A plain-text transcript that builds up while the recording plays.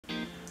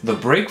The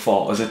break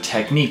fall is a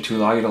technique to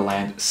allow you to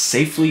land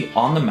safely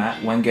on the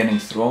mat when getting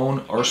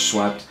thrown or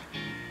swept.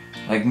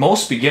 Like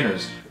most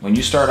beginners, when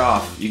you start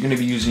off, you're going to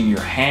be using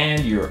your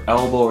hand, your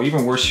elbow, or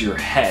even worse, your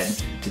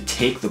head to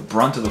take the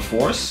brunt of the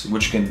force,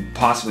 which can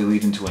possibly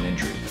lead into an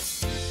injury.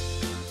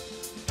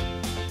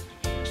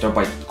 Start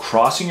by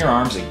crossing your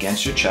arms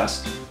against your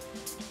chest,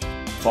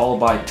 followed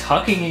by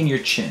tucking in your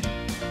chin.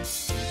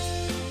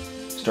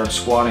 Start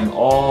squatting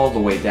all the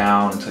way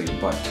down until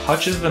your butt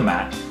touches the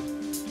mat.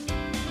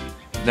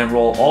 Then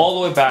roll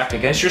all the way back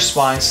against your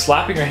spine,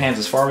 slapping your hands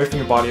as far away from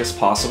your body as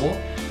possible.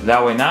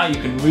 That way now you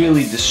can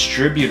really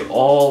distribute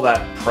all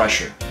that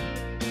pressure.